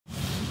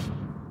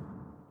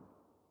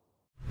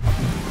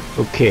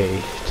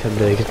Okay, time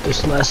to get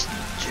this last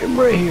gem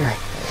right here.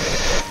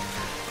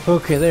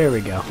 Okay, there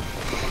we go.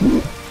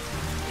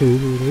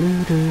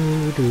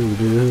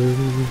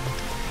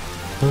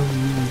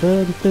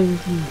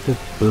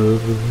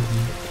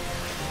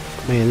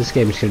 Man, this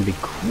game is going to be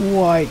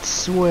quite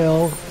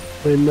swell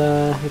when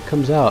it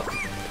comes out.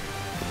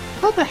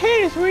 Up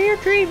ahead is where your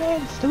dream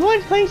ends, the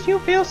one place you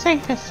feel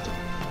safest.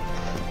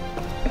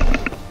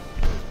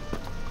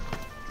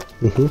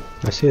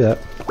 I see that.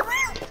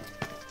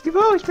 You've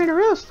always been a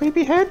real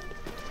sleepyhead.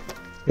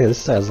 Yeah, this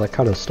sounds like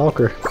kind of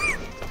stalker.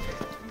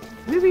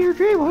 Maybe your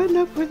dream will end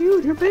up with you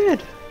in your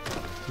bed.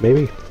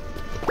 Maybe.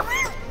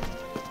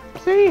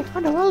 See, I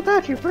know all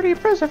about you. Pretty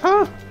impressive,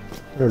 huh?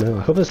 I don't know.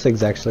 I hope this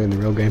thing's actually in the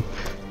real game.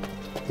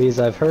 Because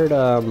I've heard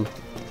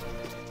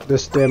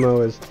this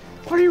demo is...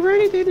 Are you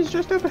ready? Then it's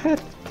just up ahead.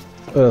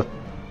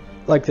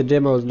 Like the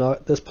demo is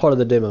not... This part of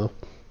the demo.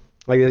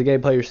 Like the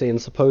gameplay you're seeing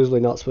is supposedly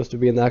not supposed to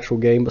be in the actual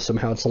game, but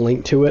somehow it's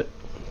linked to it.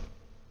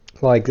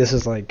 Like this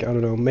is like, I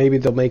don't know, maybe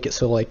they'll make it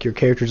so like your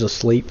character's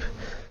asleep.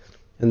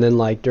 And then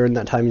like during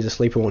that time he's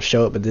asleep it won't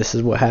show it, but this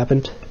is what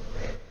happened.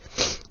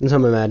 And so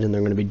I'm imagining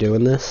they're going to be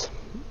doing this.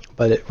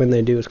 But when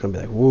they do, it's going to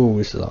be like, whoa,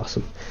 this is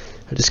awesome.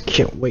 I just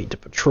can't wait to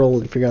patrol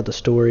and figure out the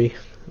story.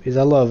 Because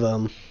I love,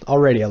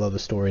 already I love the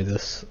story of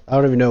this. I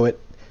don't even know it,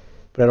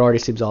 but it already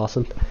seems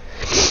awesome.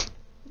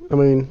 I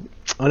mean,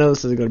 I know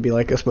this isn't going to be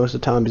like this most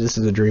of the time, but this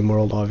is a dream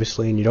world,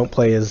 obviously, and you don't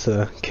play as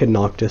Kid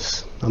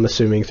Noctis, I'm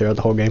assuming, throughout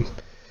the whole game.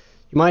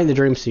 You might in the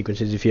dream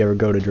sequences if you ever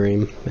go to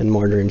dream, and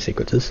more dream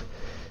sequences.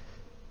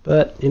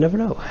 But, you never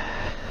know.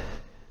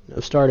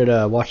 I've started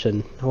I watched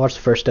the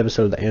first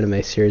episode of the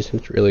anime series, and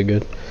it's really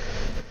good.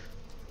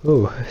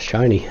 Ooh,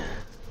 shiny.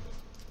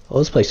 Oh,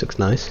 this place looks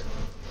nice.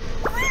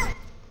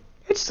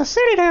 It's the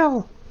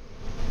Citadel!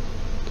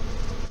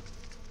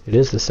 It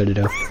is the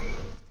Citadel.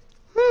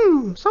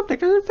 Something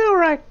doesn't feel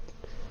right.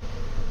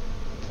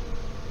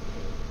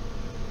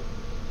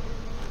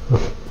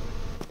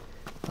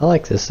 I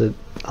like this, it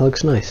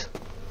looks nice.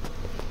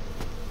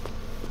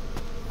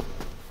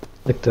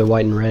 Like the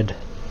white and red.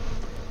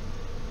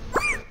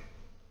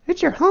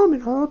 It's your home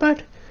and all,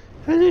 but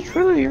is it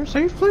really your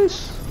safe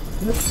place?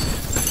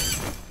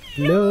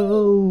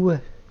 No!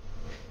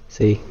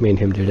 See, me and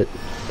him did it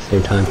at the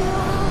same time.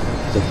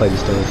 Because I've played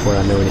this demo before,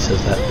 I know when he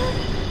says that.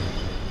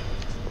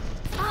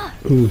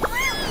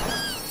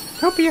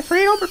 Don't be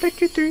afraid, I'll protect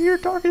you through your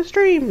darkest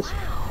dreams.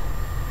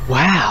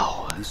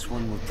 Wow! This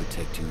one will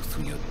protect you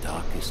through your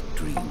darkest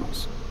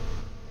dreams.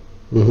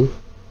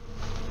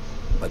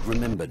 But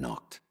remember,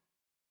 Noct,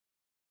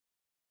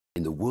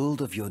 in the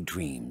world of your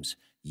dreams,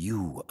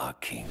 you are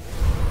king.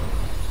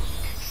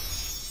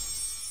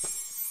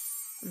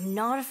 I'm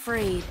not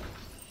afraid.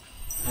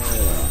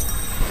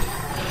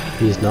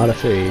 He's not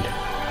afraid. Is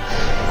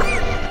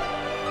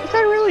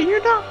that really you,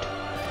 Noct?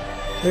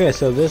 Okay,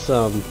 so this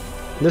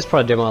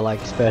part of demo I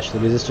like especially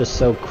because it's just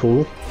so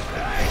cool.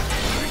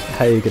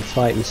 How you could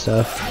fight and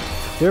stuff.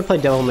 You ever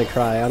played Devil May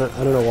Cry? I don't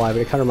know why, but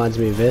it kind of reminds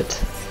me of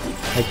it.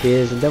 Like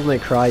this, in Devil May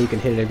Cry, you can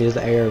hit enemies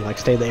in the air, like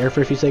stay in the air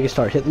for a few seconds,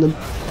 start hitting them.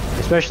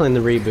 Especially in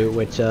the reboot,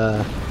 which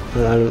I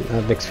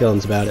have mixed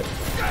feelings about it.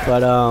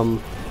 But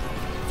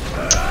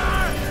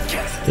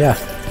yeah,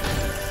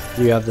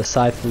 you have the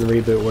scythe in the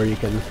reboot where you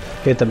can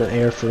hit them in the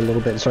air for a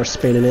little bit and start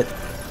spinning it.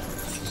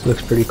 This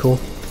looks pretty cool.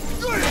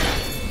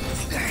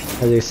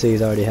 As you can see,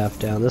 he's already half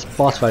down. This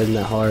boss fight isn't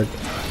that hard.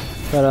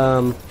 But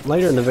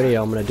later in the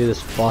video, I'm going to do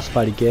this boss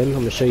fight again. I'm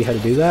going to show you how to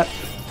do that.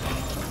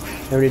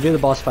 And when you do the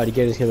boss fight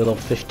again, he's going to be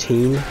level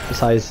 15,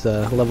 besides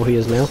the level he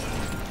is now.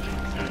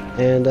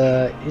 And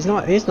he's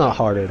not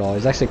hard at all.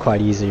 He's actually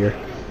quite easier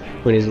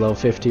when he's level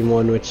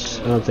 51, which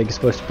I don't think is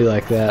supposed to be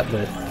like that,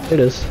 but it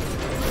is.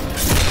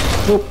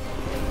 Oop.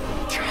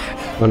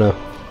 Oh no.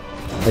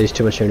 I used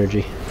too much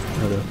energy.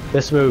 Oh no.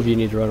 This move you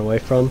need to run away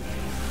from,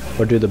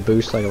 or do the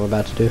boost like I'm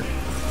about to do.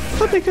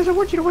 Something doesn't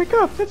want you to wake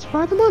up. That's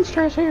why the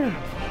monster is here.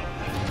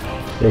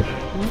 See?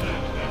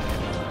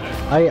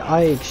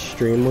 I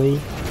extremely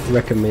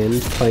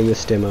recommend playing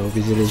this demo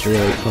because it is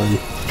really fun.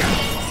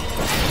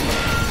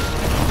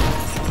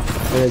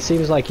 And it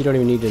seems like you don't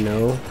even need to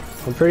know.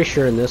 I'm pretty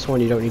sure in this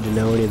one you don't need to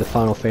know any of the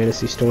Final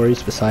Fantasy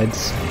stories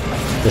besides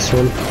this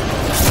one.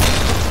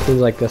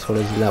 Seems like this one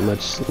isn't that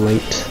much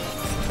linked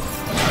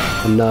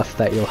enough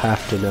that you'll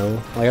have to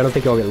know. Like I don't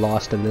think you'll get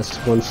lost in this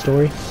one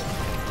story.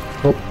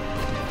 Oh.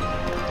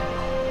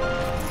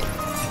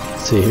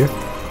 Let's see here.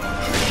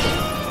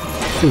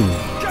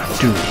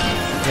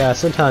 Yeah,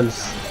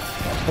 sometimes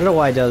I don't know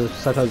why it does.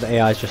 Sometimes the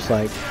AI just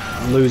like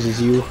loses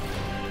you.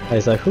 And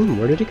it's like,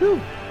 where did he go?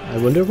 I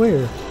wonder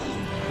where.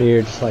 And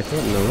you're just like,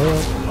 what in the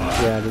world?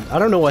 Yeah, I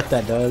don't know what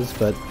that does,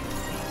 but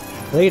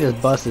I think it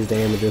just busts his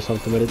damage or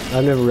something. But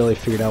I've never really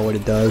figured out what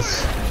it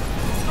does.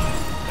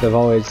 But I've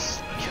always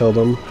killed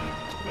him,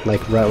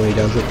 like right when he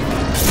does it.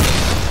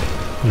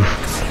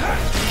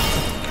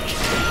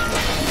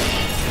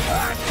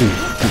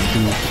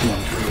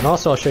 And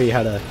also, I'll show you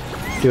how to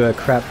do a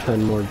crap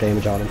ton more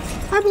damage on him.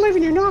 I believe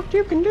in you, Noct.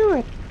 You can do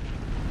it.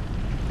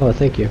 Oh,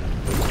 thank you.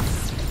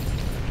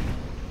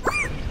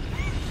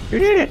 You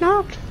did it,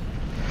 Noct.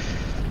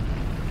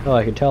 Oh,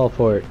 I can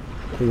teleport,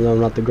 even though I'm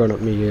not the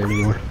grown-up me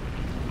anymore.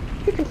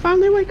 You can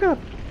finally wake up.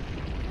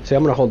 See,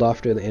 I'm gonna hold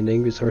off doing the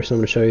ending because first I'm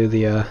gonna show you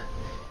the we're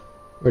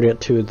gonna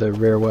get two of the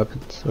rare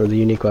weapons or the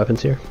unique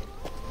weapons here,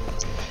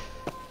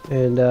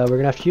 and we're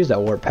gonna have to use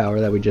that warp power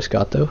that we just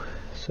got though.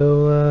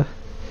 So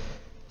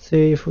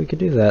see if we can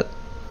do that.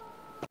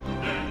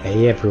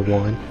 Hey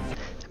everyone,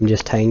 I'm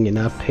just hanging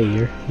up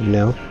here, you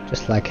know,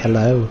 just like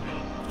hello.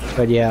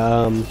 But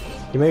yeah,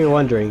 you may be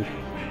wondering,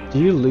 do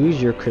you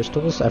lose your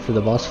crystals after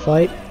the boss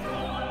fight?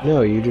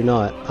 No, you do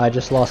not. I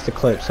just lost the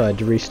clip, so I had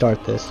to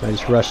restart this. I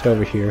just rushed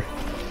over here.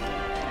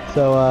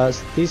 So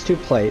these two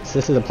plates,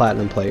 this is a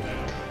platinum plate.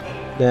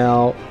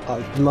 Now,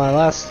 in my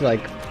last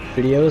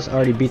videos, I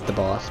already beat the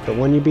boss, but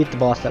when you beat the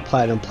boss, that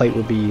platinum plate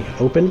will be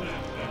open,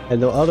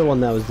 and the other one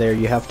that was there,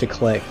 you have to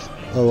collect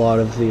a lot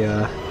of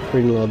the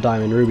green little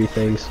diamond ruby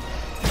things.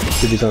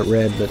 Rubies aren't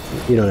red, but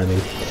you know what I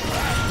mean.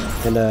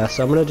 And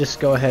so I'm gonna just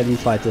go ahead and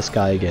fight this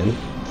guy again,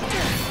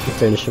 and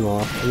finish him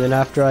off, and then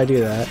after I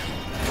do that,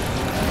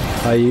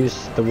 I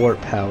use the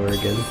warp power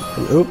again.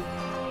 And oop!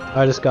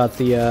 I just got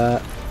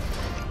the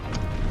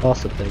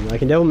awesome thing.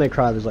 Like in Devil May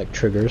Cry, there's like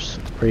triggers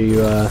where you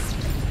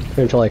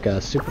turn into like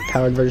a super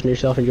powered version of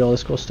yourself and do all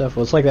this cool stuff.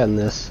 Well, it's like that in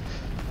this.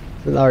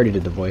 I already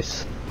did the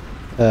voice.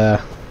 You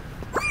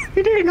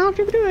did it, Noct.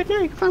 You can do it. Now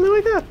you can finally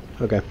wake up.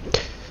 Okay.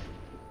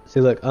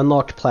 See, look,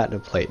 unlocked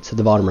platinum plates at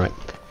the bottom right.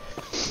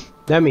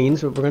 That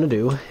means what we're gonna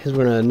do is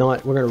we're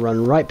gonna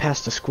run right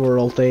past the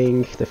squirrel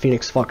thing, the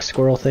Phoenix Fox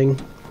squirrel thing.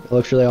 It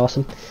looks really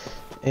awesome.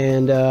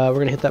 And we're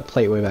gonna hit that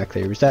plate way back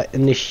there because that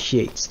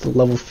initiates the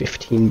level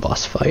 15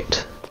 boss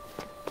fight.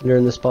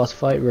 During this boss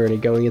fight, we're gonna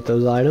go and get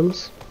those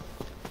items.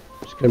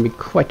 It's gonna be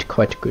quite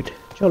good,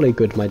 jolly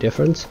good, my dear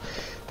friends.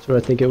 That's what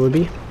I think it would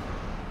be.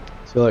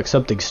 So like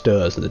something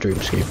stirs in the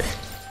dreamscape.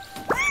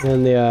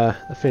 And the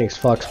Phoenix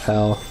Fox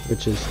pal,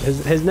 which is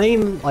his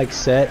name, like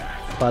set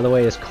by the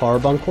way, is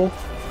Carbuncle.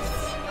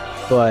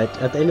 But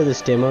at the end of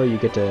this demo, you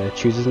get to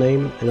choose his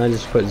name, and I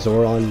just put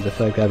Zoran because I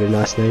feel like that'd be a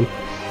nice name.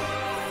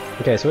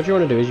 Okay, so what you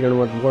want to do is you're going to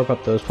want to warp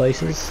up those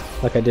places,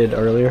 like I did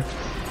earlier.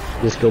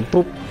 Just go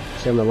boop.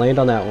 So I'm going to land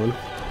on that one.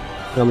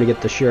 And I'm going to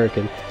get the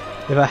shuriken.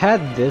 If I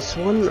had this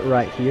one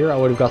right here, I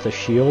would have got the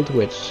shield,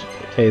 which,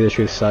 okay, the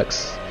truth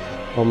sucks.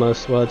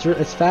 Almost. Well,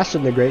 it's faster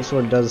than the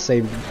greatsword. It does the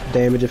same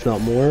damage, if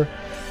not more.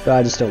 But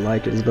I just don't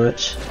like it as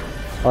much.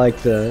 I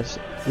like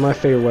my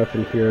favorite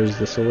weapon here is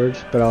the sword,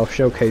 but I'll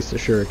showcase the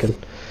shuriken.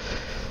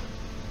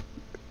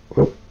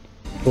 Oh,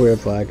 weird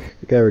flag.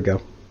 There we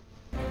go.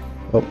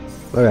 Oh,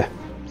 okay.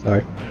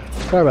 Sorry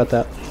about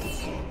that.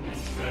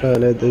 No,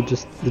 it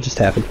just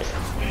happened.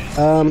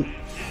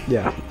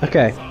 Yeah.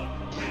 Okay.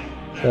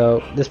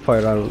 So this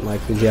part I don't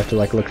like because you have to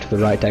like look to the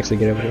right to actually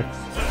get over here.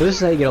 So this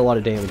is how you get a lot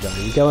of damage on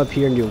it. You go up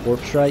here and do a warp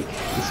strike.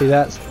 You see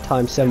that?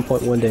 Times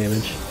 7.1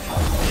 damage.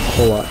 A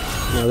whole lot.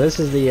 Now this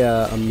is the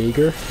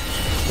Meager,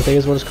 I think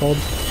is what it's called.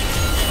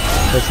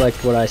 It's like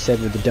what I said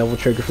with the Devil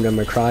Trigger from Devil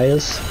May Cry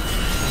is.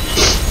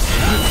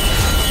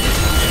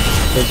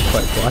 It's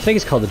quite cool. I think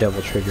it's called the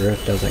Devil Trigger.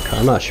 It doesn't.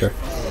 I'm not sure.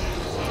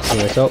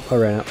 Anyway, so I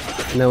ran out.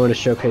 Now I'm going to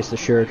showcase the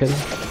shuriken.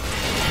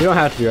 You don't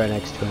have to be right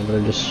next to him, but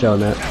I'm just showing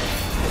that.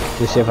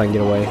 Let me see if I can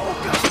get away.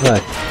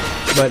 Right.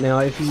 But now,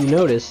 if you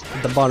notice,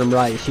 at the bottom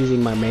right, it's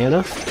using my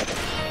mana.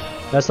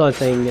 That's the only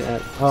thing.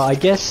 Well, I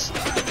guess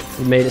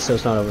it made it so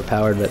it's not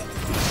overpowered, but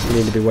you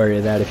need to be wary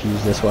of that if you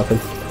use this weapon.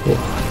 Yeah.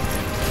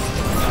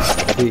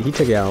 He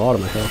took out a lot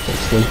of my health,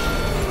 actually.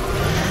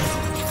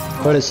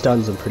 But it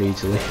stuns him pretty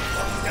easily.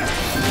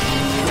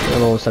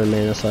 I'm almost out of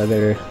mana, so I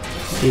better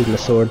use my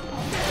sword.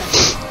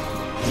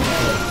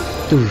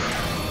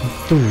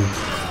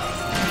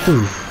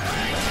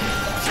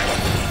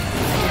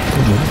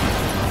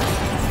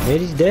 And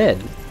he's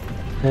dead.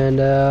 And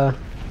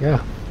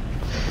yeah.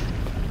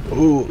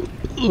 Ooh,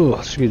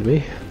 excuse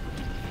me.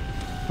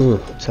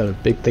 Just had a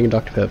big thing of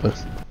Dr. Pepper,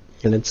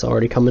 and it's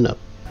already coming up.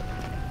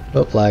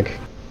 Oh, lag.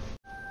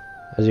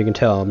 As you can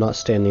tell, I'm not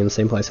standing in the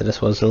same place I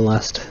just was in the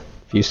last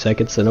few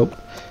seconds. And oh,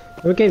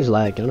 the game's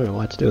lagging. I don't know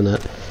why it's doing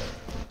that.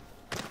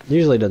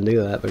 Usually doesn't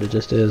do that, but it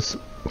just is.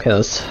 Okay,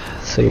 let's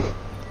see.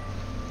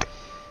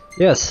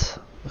 Yes,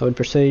 I would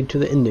proceed to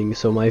the ending,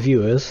 so my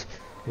viewers,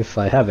 if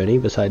I have any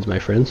besides my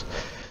friends,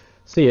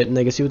 see it and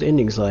they can see what the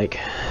ending's like.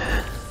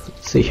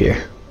 Let's see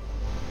here.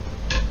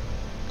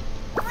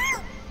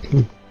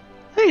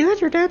 Hey,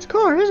 that's your dad's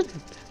car, isn't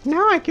it?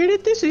 Now I get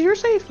it. This is your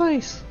safe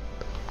place.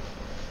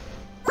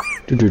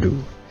 You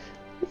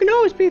can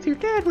always be with your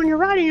dad when you're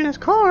riding in his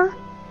car.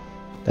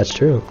 That's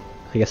true.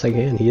 I guess I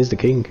can. He is the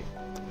king.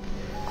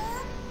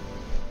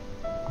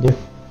 Yeah.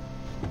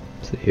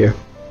 See here.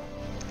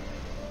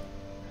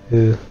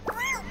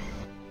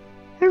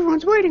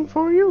 Everyone's waiting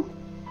for you.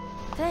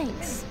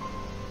 Thanks.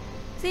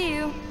 See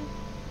you.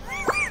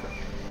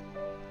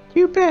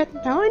 You bet.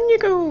 Now in you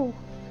go.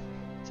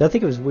 See, I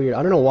think it was weird.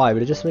 I don't know why,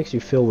 but it just makes you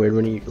feel weird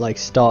when he like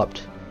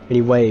stopped and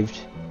he waved,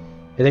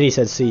 and then he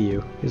said "see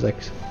you." He's like,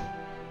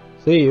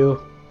 "See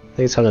you." I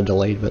think it's kind of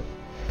delayed, but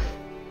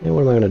yeah,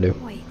 what am I gonna do?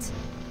 Wait.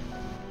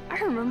 I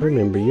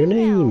remember Your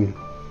name.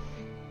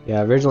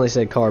 Yeah, I originally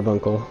said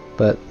Carbuncle,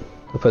 but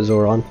I put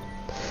Zoran.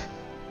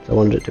 So I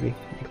wanted it to be.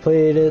 You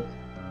completed it.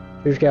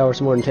 Here's Gower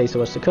some more and taste of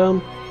what's to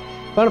come.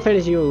 Final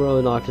Fantasy, you will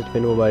roll knocked as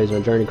dependable bodies on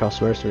a journey across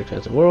the immersive and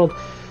expansive world.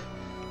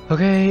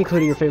 Okay,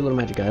 including your favorite little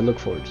magic guide. Look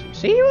forward to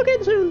See you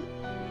again soon.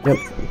 Yep.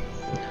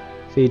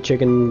 See,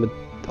 chicken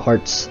with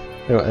hearts.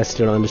 I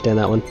still don't understand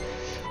that one.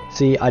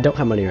 See, I don't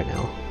have money right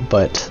now,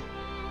 but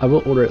I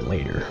will order it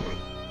later.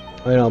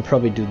 And I'll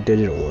probably do the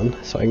digital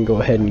one, so I can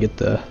go ahead and get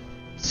the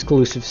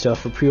exclusive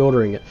stuff for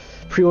pre-ordering it.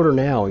 Pre-order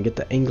now and get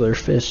the angler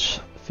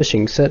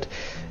fishing set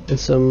and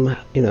some,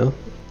 you know,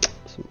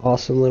 some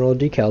awesome little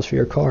decals for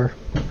your car.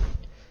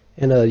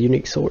 And a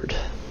unique sword.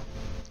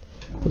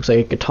 Looks like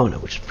a katana,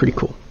 which is pretty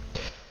cool.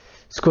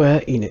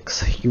 Square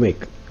Enix, you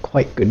make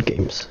quite good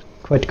games.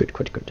 Quite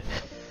good.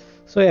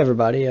 So yeah,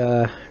 everybody,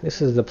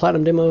 this is the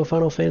Platinum Demo of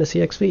Final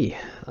Fantasy XV.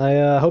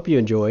 I hope you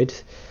enjoyed,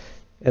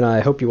 and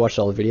I hope you watched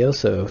all the videos,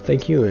 so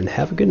thank you and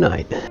have a good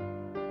night.